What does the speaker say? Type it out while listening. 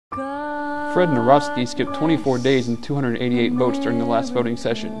Fred Narodsky skipped 24 days and 288 votes during the last voting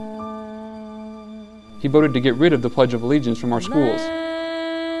session. He voted to get rid of the Pledge of Allegiance from our schools.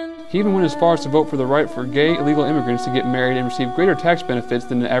 He even went as far as to vote for the right for gay illegal immigrants to get married and receive greater tax benefits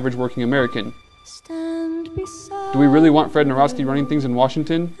than the average working American. Do we really want Fred Narodsky running things in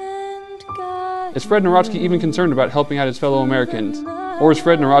Washington? Is Fred Narodsky even concerned about helping out his fellow Americans? Or is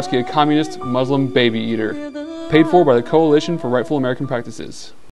Fred Narodsky a communist, Muslim baby eater, paid for by the Coalition for Rightful American Practices?